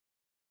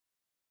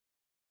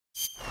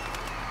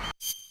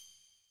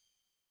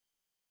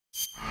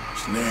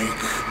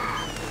Snake,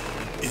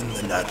 in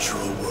the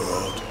natural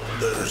world,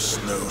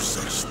 there's no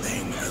such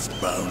thing as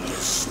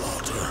boundless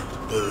slaughter.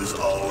 There's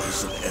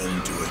always an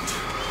end to it.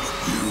 But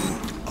you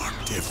are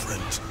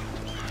different.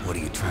 What are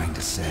you trying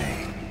to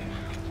say?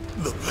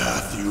 The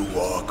path you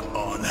walk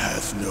on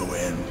has no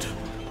end.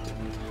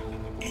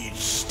 Each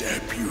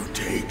step you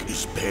take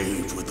is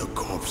paved with the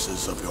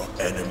corpses of your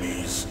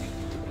enemies.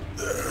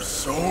 Their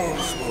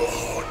souls will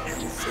haunt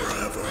you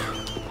forever.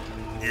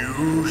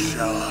 You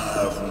shall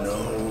have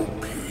no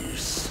peace.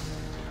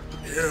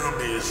 Hear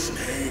me,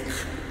 Snake.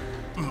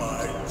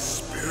 My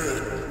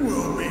spirit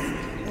will be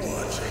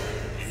watching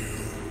you.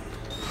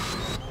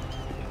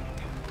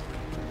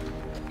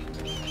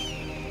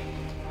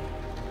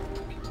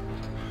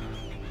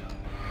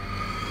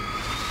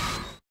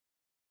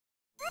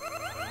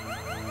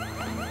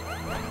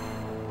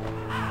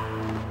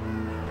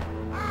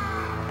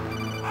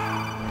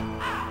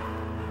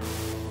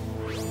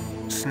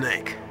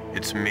 Snake,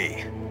 it's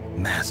me.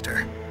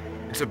 Master.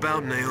 It's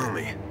about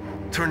Naomi.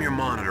 Turn your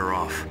monitor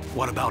off.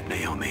 What about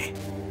Naomi?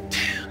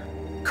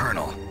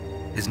 Colonel,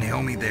 is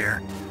Naomi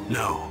there?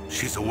 No,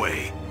 she's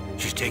away.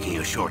 She's taking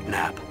a short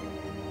nap.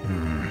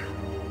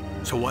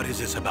 So what is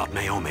this about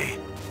Naomi?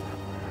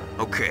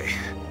 Okay,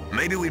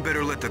 maybe we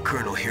better let the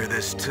Colonel hear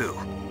this too.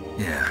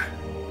 Yeah.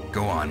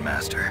 Go on,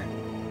 Master.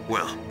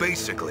 Well,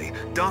 basically,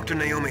 Dr.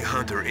 Naomi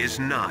Hunter is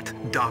not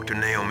Dr.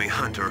 Naomi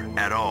Hunter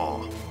at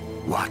all.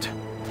 What?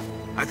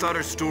 I thought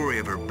her story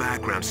of her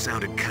background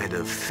sounded kind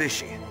of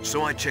fishy,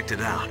 so I checked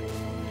it out.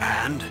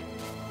 And?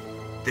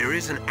 There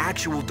is an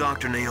actual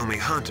Dr. Naomi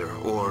Hunter,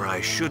 or I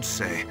should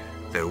say,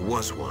 there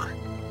was one.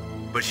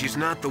 But she's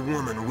not the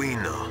woman we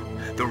know.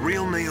 The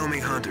real Naomi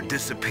Hunter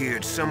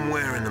disappeared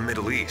somewhere in the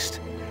Middle East.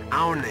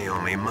 Our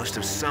Naomi must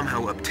have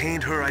somehow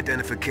obtained her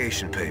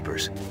identification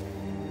papers.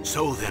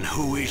 So then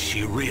who is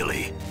she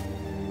really?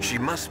 She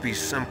must be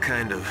some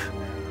kind of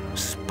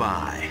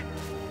spy.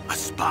 A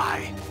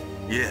spy?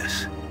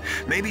 Yes.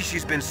 Maybe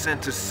she's been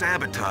sent to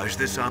sabotage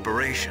this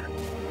operation.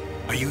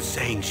 Are you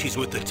saying she's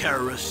with the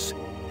terrorists?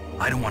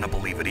 I don't want to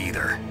believe it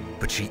either,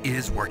 but she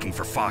is working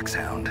for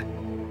Foxhound.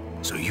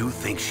 So you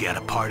think she had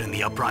a part in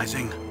the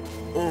uprising?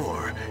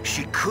 Or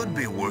she could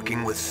be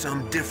working with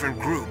some different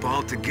group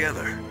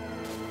altogether.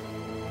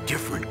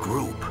 Different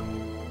group?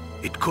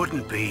 It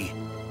couldn't be.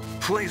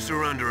 Place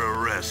her under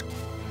arrest.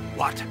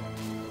 What?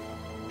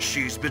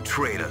 She's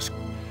betrayed us.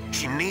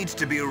 She needs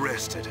to be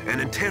arrested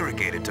and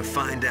interrogated to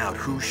find out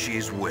who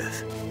she's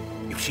with.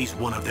 If she's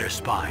one of their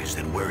spies,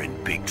 then we're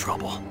in big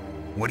trouble.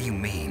 What do you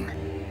mean?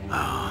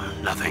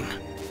 Nothing.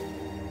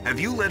 Have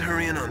you let her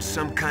in on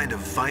some kind of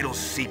vital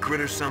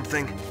secret or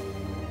something?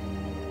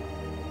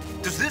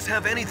 Does this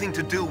have anything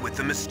to do with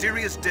the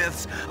mysterious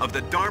deaths of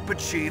the DARPA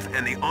chief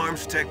and the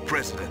Arms Tech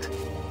president?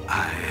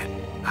 I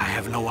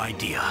have no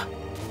idea.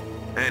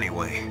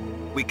 Anyway,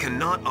 we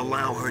cannot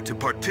allow her to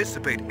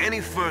participate any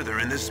further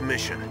in this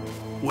mission.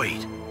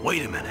 Wait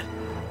a minute.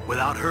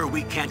 Without her,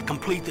 we can't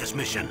complete this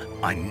mission.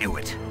 I knew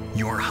it.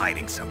 You're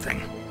hiding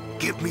something.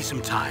 Give me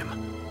some time.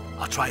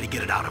 I'll try to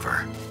get it out of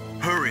her.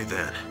 Hurry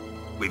then.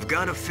 We've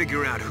got to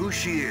figure out who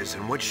she is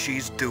and what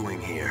she's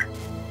doing here.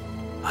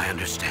 I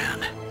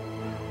understand.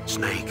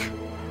 Snake,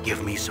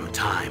 give me some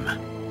time.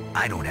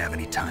 I don't have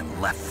any time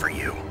left for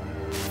you.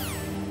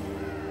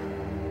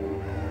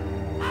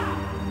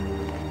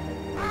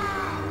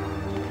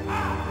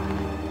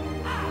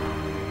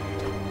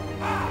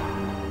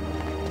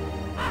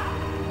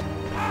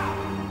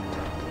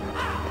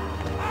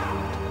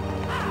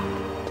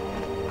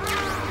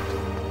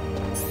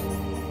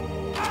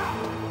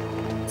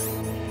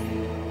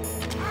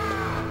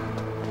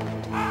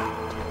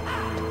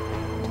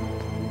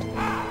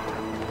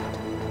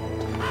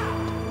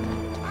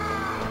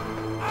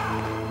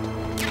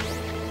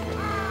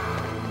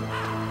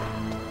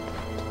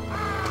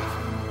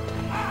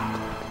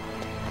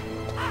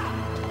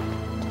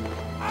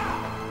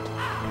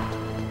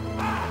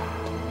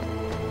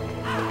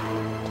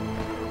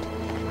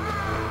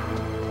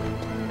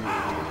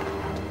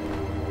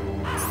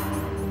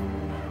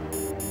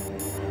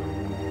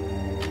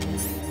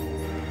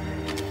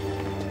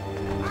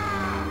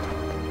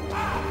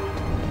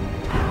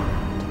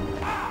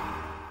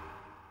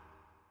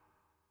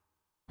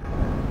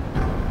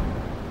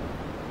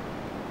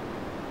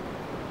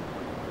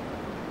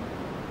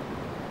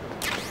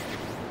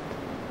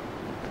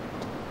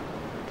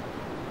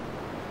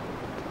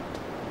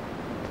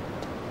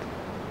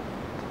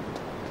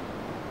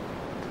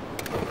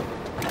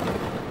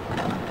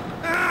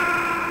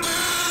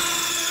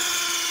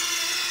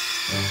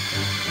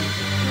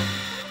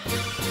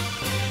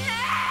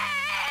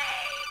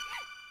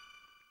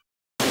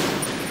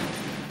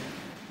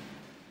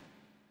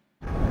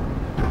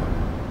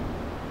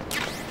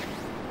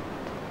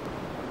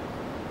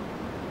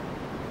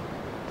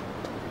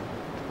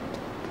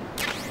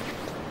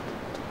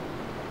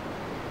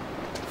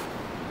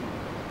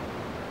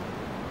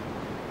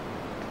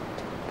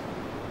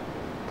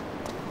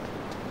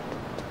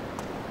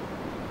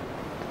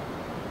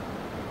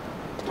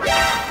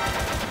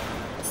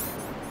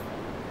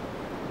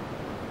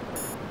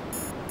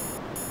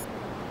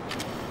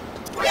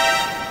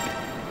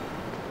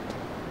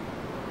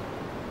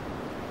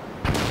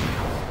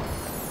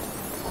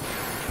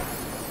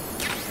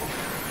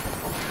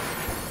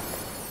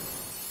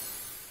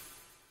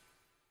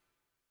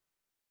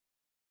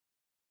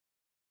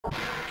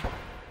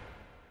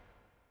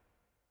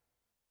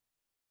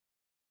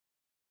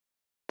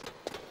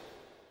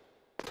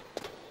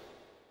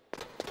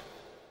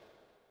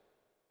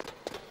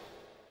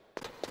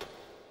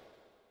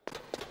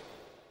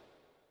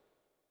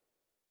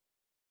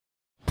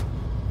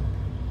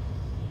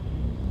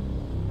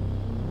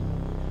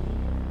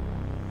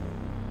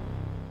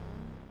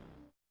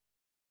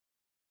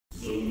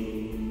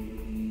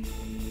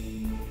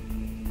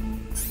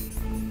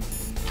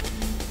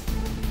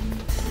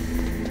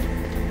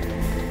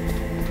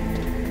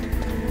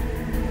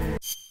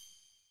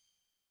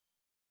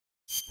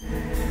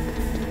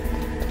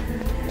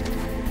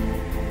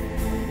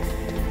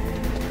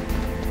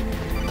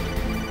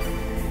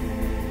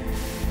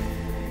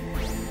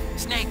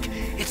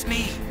 it's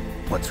me.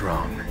 What's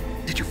wrong?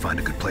 Did you find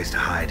a good place to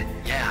hide?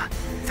 Yeah,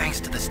 thanks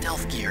to the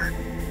stealth gear.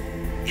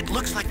 It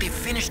looks like they've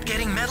finished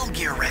getting Metal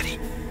Gear ready.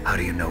 How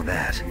do you know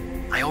that?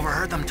 I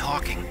overheard them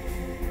talking.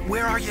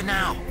 Where are you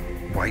now?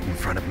 Right in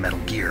front of Metal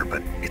Gear,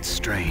 but it's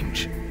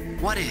strange.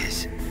 What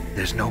is?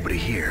 There's nobody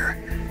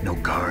here. No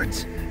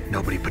guards,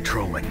 nobody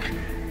patrolling.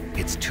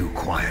 It's too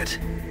quiet.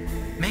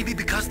 Maybe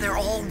because they're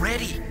all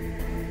ready.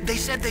 They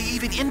said they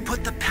even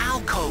input the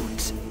PAL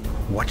codes.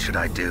 What should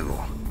I do?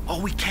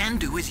 All we can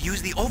do is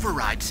use the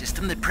override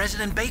system that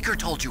President Baker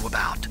told you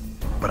about.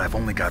 But I've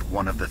only got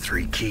one of the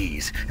 3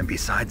 keys, and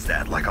besides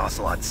that, like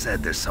Ocelot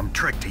said, there's some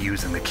trick to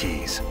using the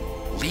keys.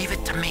 Leave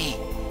it to me.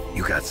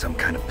 You got some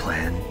kind of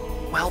plan?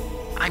 Well,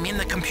 I'm in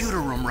the computer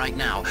room right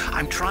now.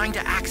 I'm trying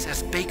to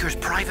access Baker's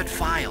private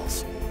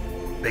files.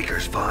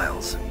 Baker's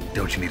files?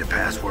 Don't you need a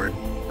password?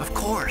 Of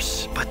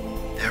course, but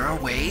there are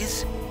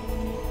ways.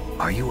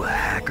 Are you a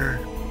hacker?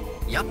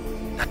 Yep,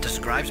 that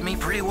describes me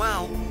pretty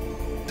well.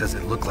 Does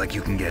it look like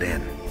you can get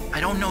in? I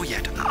don't know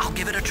yet. I'll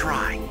give it a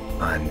try.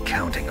 I'm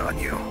counting on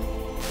you.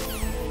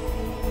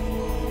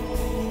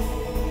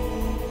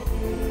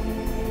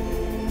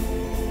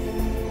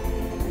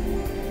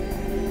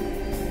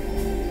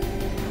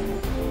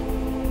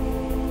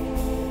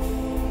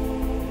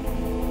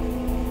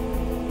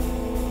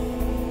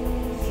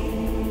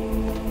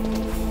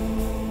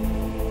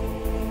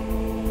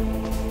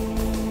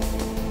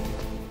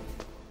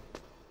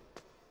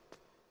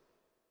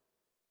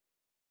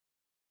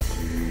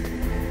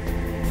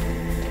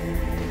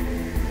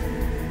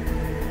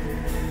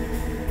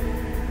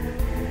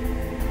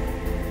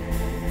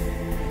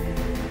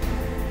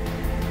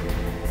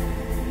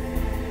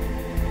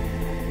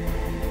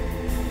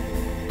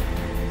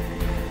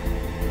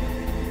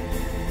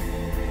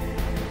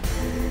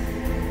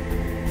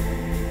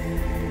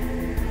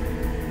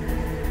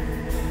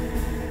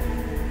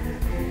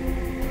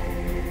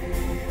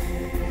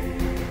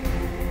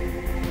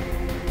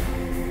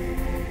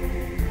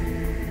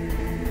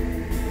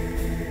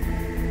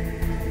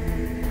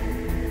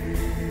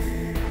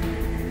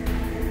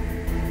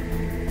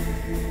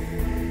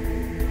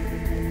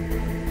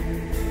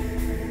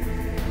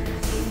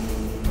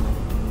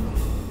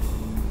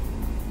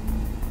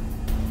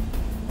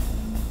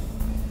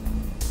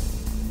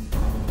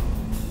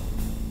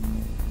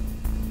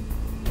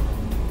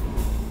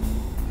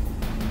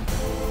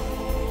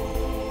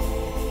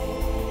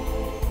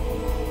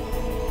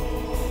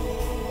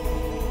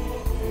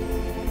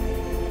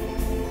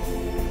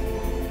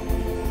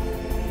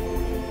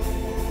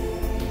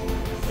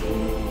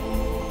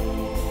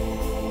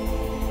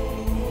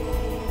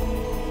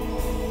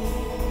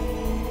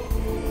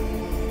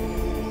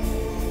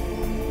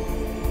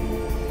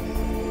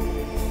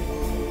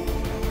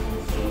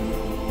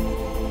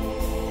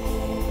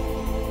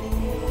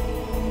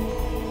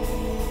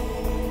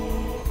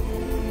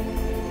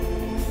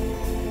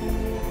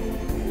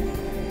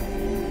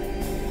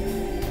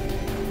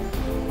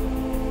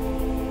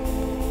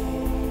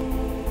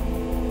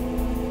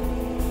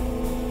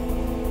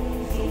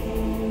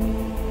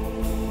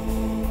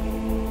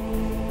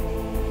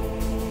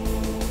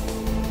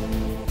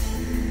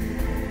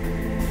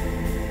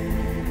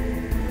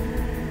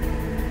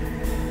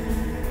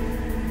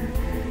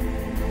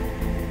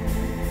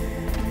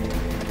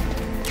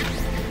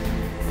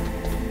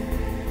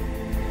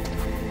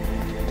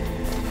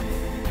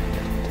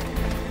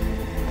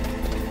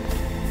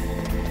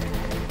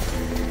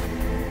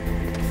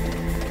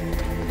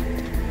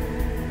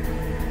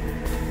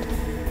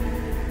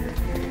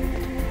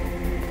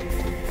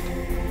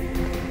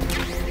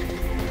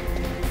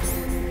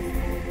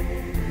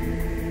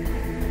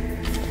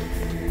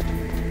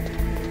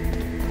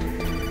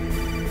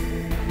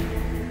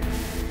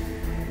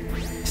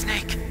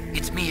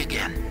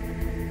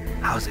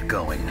 How's it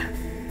going?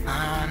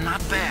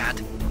 Not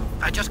bad.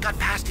 I just got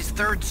past his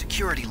 3rd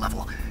security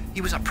level.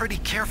 He was a pretty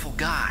careful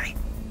guy.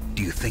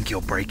 Do you think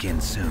you'll break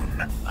in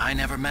soon? I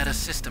never met a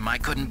system I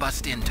couldn't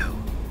bust into.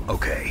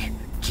 Okay,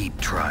 keep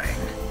trying.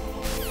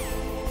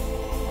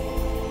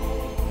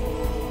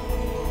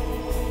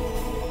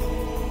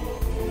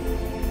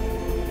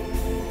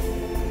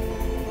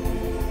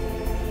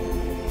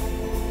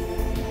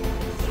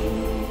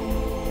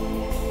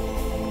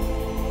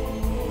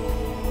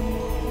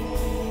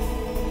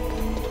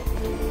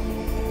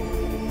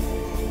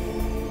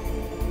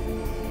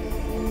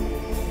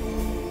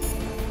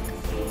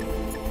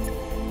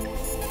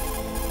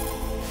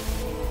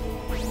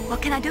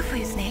 What can I do for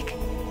you, Snake?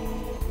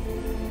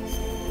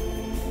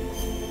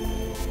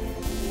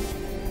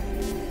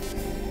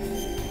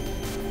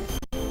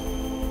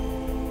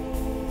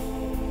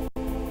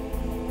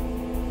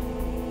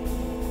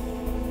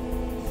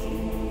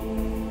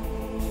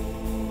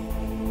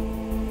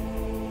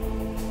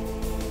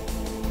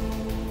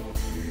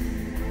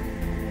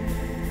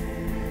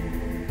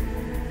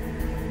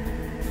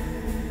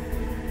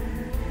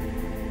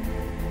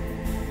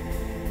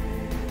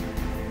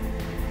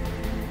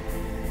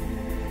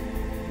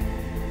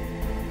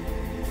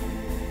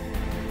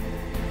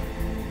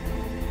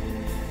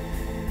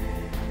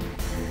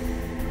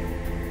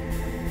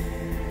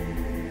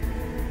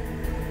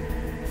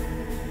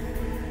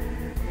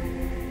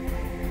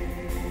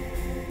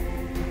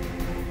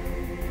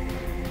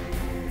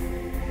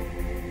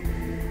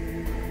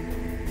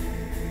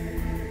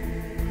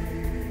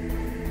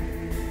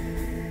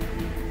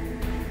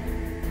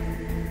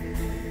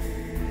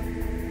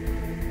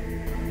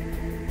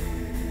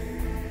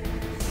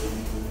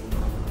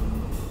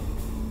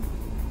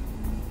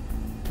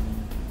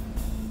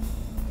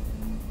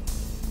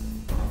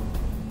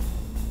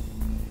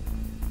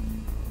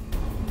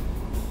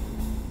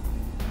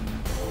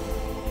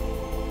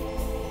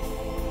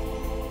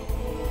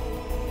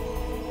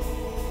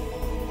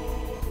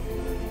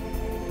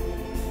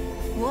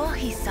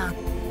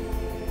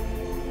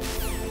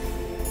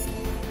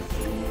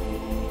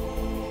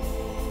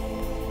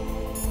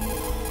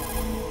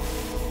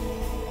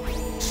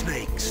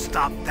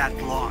 stop that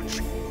launch.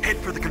 Head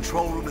for the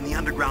control room in the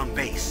underground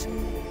base.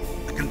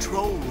 The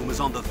control room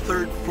is on the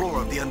 3rd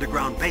floor of the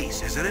underground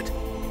base, isn't it?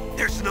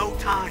 There's no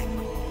time.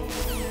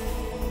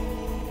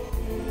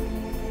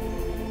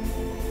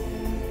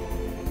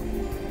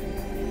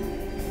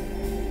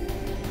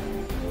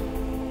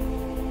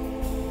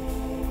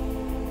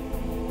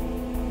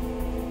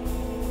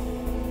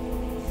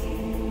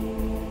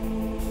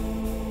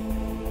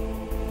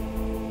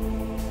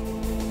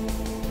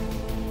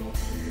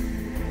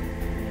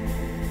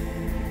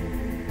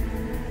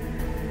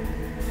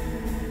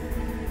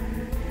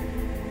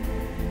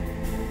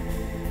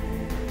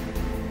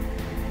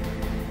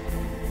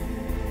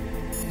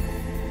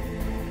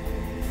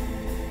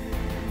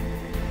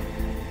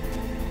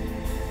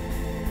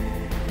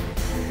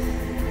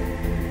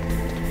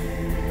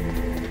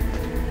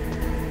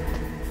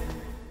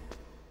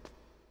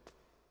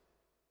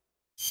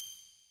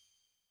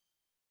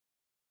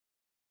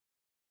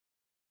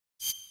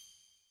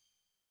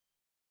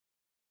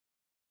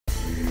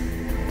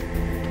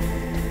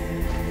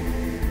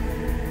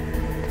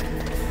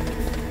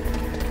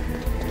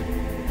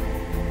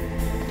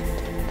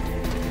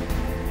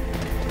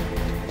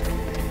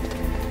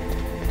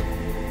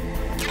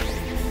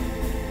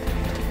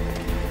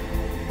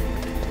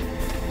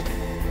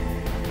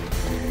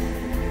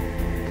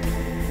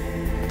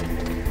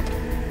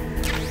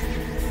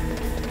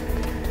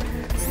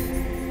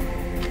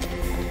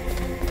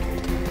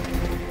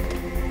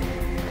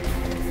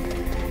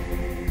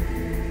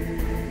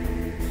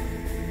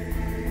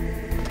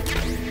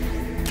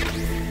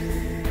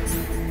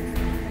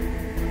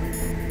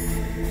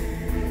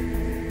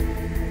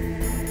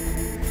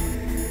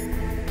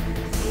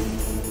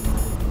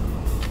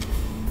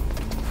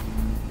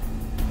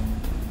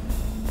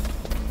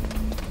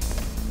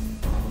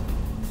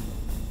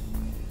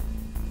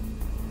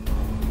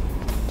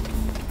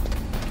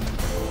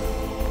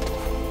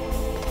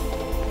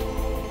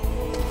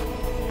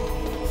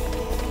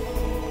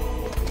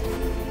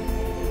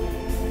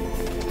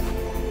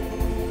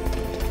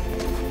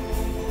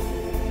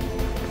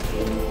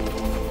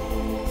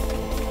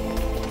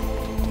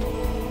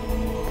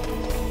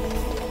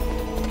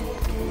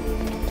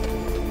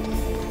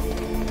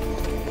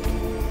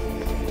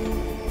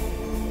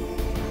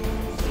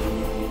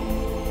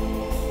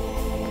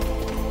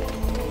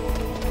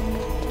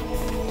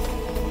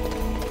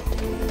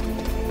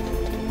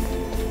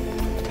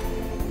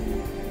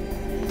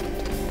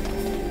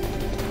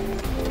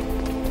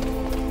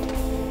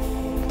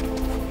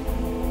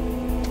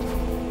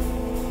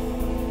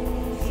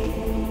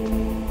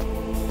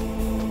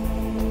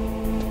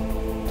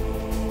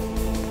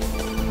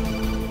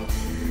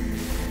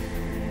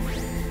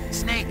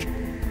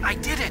 I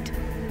did it!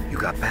 You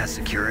got past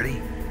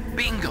security?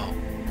 Bingo!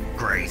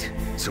 Great.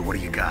 So what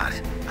do you got?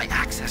 I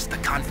accessed the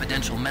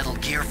confidential Metal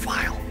Gear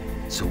file.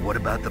 So what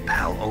about the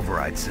PAL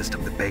override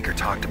system that Baker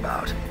talked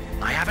about?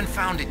 I haven't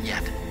found it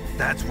yet.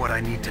 That's what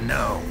I need to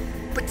know.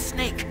 But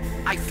Snake,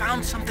 I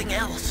found something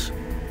else.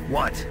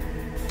 What?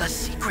 The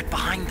secret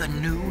behind the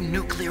new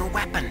nuclear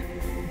weapon.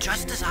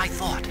 Just as I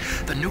thought,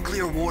 the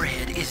nuclear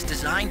warhead is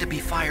designed to be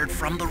fired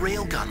from the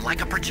railgun like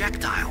a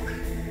projectile.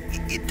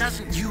 It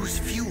doesn't use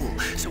fuel,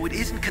 so it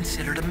isn't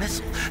considered a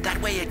missile. That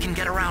way it can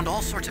get around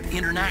all sorts of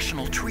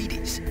international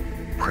treaties.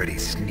 Pretty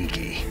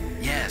sneaky.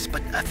 Yes,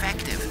 but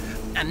effective.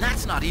 And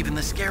that's not even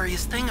the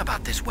scariest thing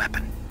about this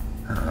weapon.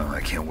 Oh, I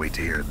can't wait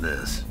to hear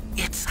this.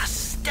 It's a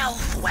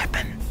stealth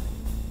weapon.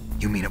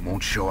 You mean it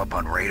won't show up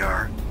on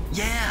radar?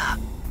 Yeah.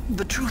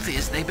 The truth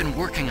is, they've been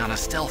working on a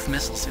stealth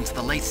missile since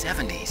the late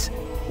 70s.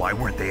 Why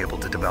weren't they able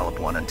to develop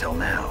one until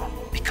now?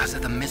 Because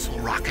of the missile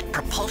rocket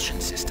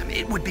propulsion system,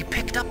 it would be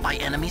picked up by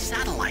enemy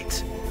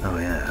satellites. Oh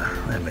yeah,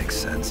 that makes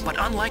sense. But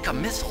unlike a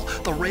missile,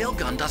 the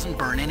railgun doesn't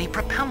burn any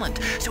propellant,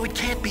 so it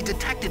can't be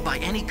detected by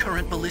any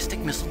current ballistic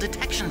missile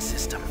detection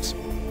systems.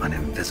 An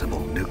invisible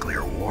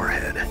nuclear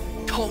warhead.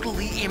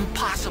 Totally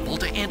impossible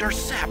to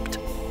intercept.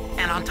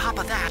 And on top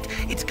of that,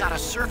 it's got a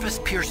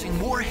surface-piercing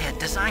warhead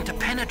designed to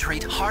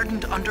penetrate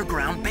hardened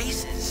underground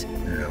bases.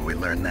 Yeah, we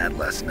learned that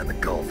lesson in the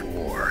Gulf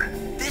War.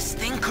 This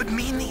thing could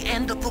mean the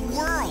end of the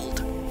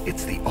world.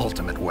 It's the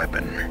ultimate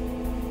weapon.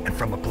 And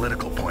from a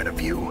political point of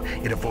view,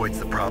 it avoids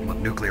the problem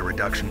of nuclear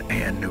reduction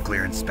and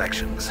nuclear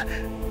inspections.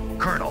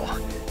 Colonel,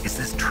 is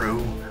this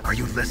true? Are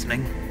you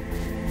listening?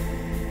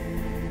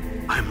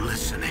 I'm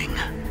listening.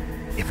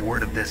 If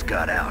word of this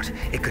got out,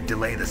 it could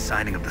delay the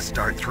signing of the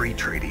START 3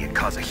 treaty and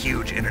cause a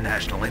huge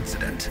international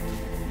incident.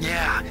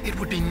 Yeah, it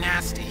would be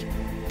nasty.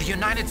 The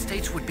United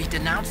States would be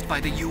denounced by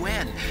the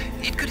UN.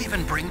 It could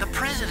even bring the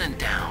president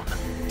down.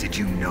 Did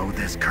you know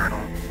this,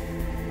 Colonel?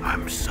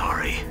 I'm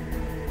sorry.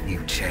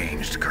 You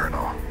changed,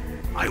 Colonel.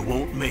 I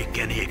won't make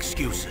any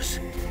excuses.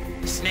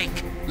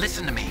 Snake,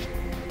 listen to me.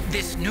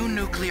 This new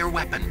nuclear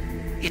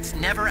weapon, it's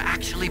never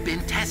actually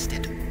been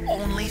tested,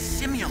 only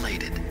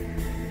simulated.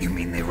 You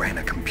mean they ran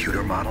a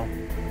computer model?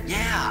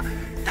 Yeah,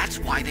 that's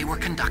why they were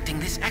conducting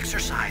this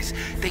exercise.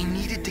 They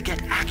needed to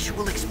get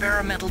actual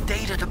experimental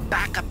data to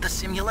back up the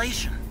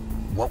simulation.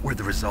 What were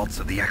the results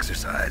of the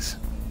exercise?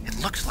 It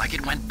looks like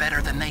it went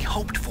better than they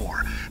hoped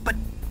for, but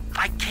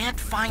I can't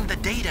find the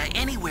data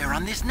anywhere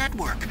on this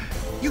network.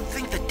 You'd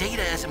think the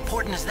data as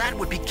important as that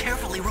would be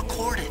carefully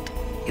recorded.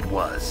 It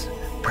was.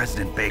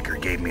 President Baker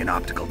gave me an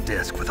optical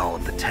disc with all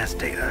of the test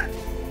data.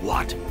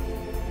 What?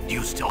 Do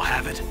you still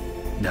have it?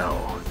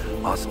 No,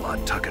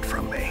 Ocelot took it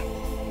from me.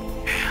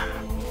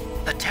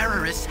 The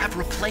terrorists have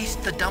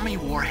replaced the dummy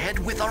warhead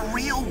with a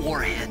real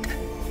warhead.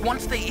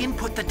 Once they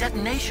input the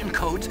detonation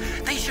codes,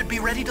 they should be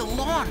ready to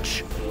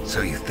launch.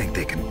 So you think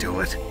they can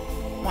do it?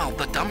 Well,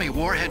 the dummy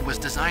warhead was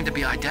designed to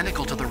be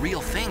identical to the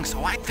real thing,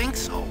 so I think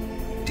so.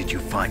 Did you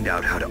find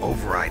out how to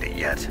override it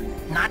yet?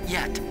 Not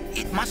yet.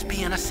 It must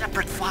be in a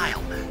separate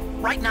file.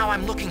 Right now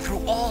I'm looking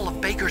through all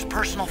of Baker's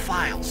personal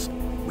files.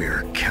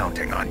 We're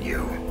counting on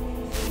you.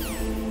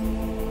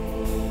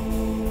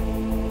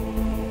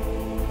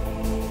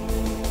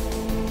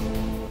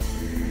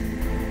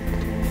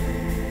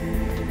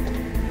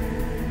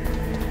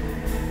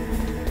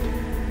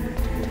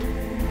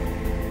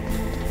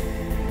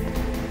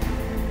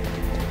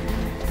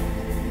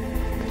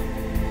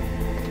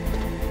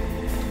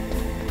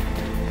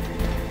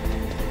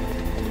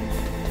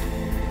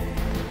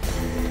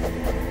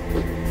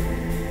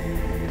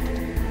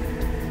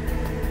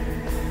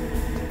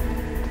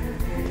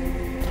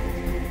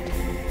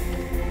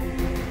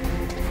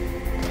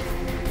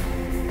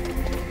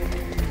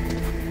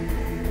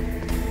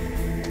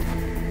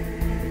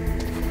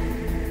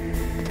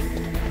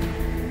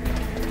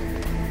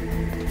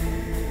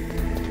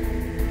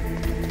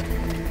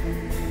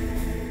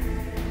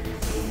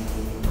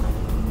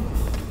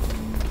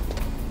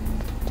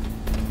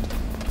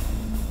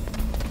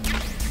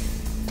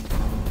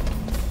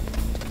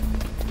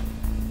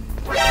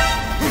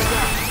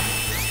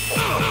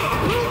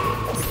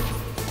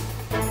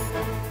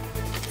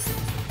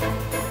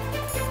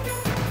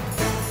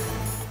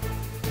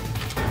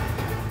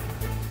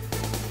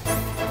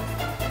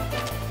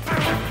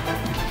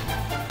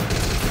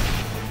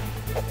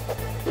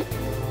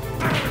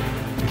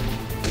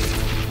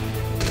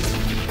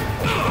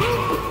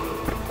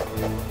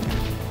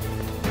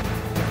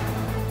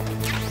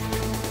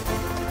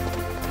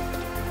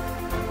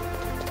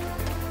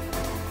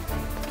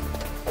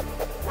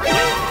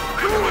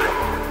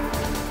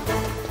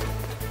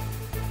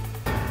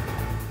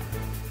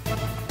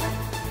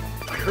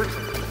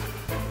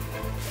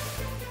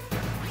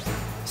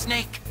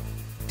 Snake!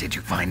 Did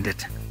you find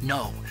it?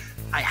 No,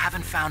 I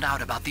haven't found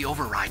out about the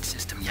override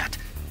system yet,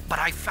 but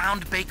I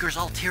found Baker's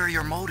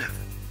ulterior motive.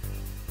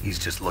 He's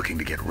just looking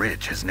to get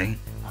rich, isn't he?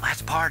 Well,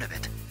 that's part of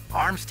it.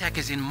 Armstech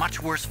is in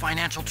much worse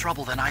financial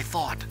trouble than I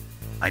thought.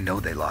 I know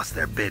they lost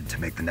their bid to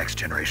make the next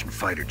generation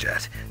fighter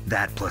jet.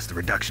 That plus the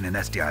reduction in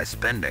SDI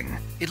spending.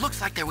 It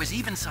looks like there was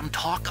even some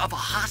talk of a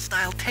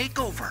hostile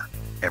takeover.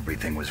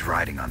 Everything was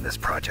riding on this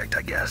project,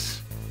 I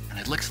guess. And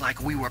it looks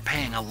like we were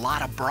paying a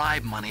lot of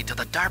bribe money to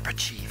the DARPA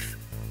chief.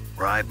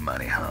 Bribe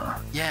money, huh?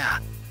 Yeah,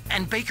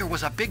 and Baker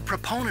was a big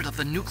proponent of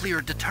the nuclear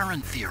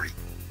deterrent theory.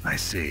 I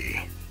see.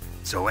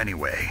 So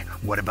anyway,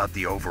 what about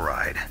the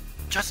override?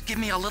 Just give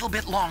me a little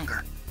bit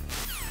longer.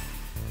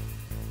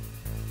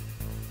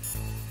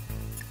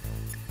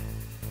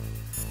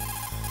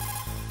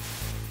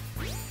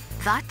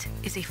 That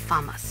is a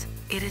FAMAS.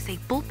 It is a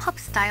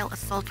bullpup-style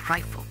assault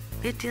rifle.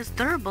 It is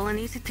durable and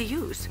easy to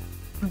use.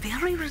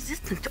 Very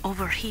resistant to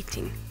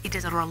overheating. It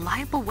is a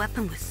reliable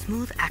weapon with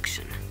smooth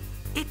action.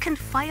 It can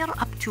fire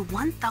up to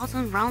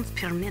 1,000 rounds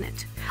per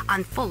minute.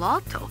 On full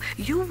auto,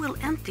 you will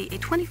empty a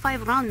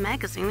 25-round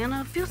magazine in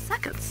a few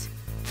seconds.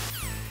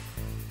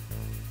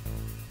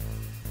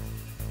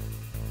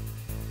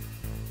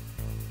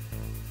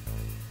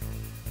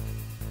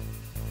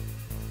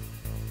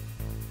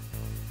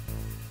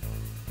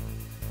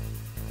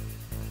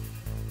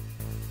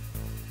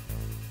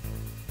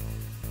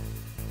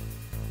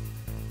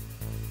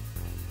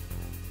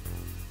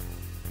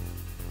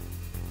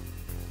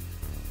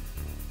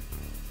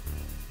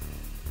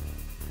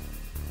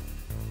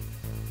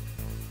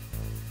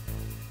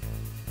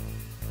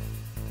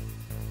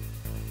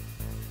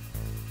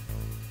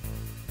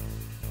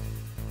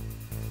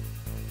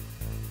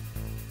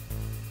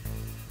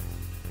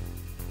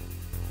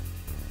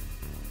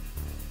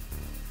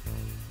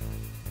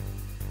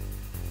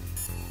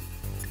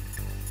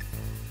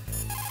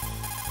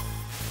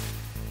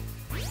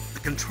 The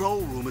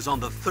control room is on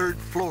the 3rd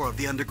floor of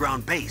the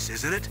underground base,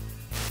 isn't it?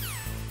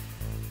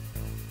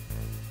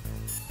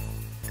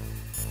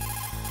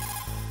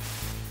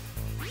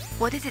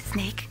 What is it,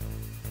 Snake?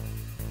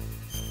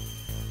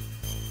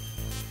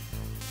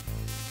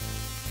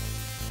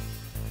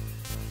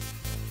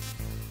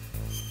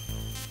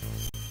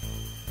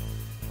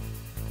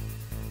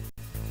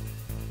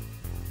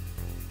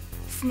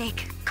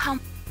 Snake, come.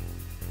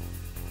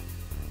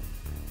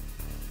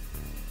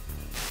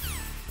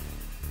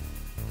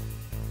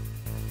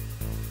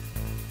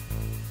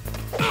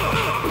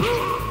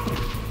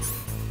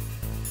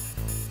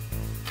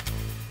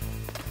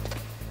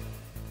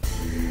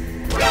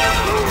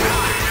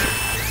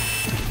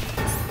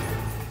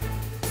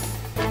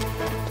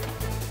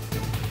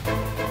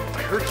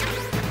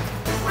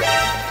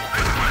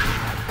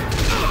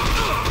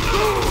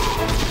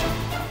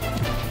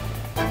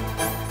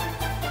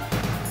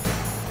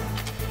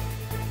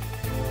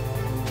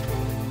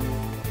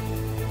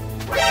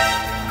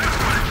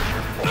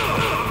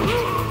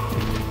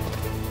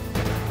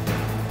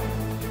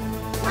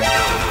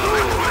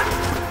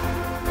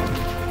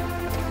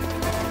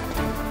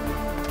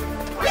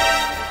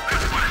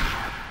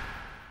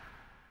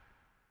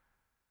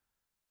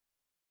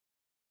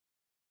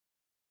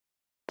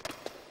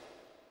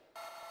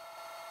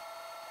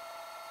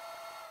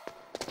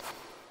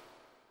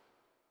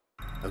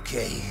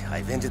 Okay,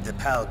 I've entered the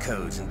PAL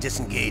codes and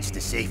disengaged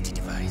the safety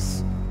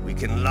device. We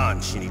can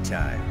launch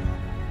anytime.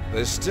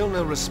 There's still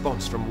no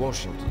response from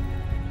Washington.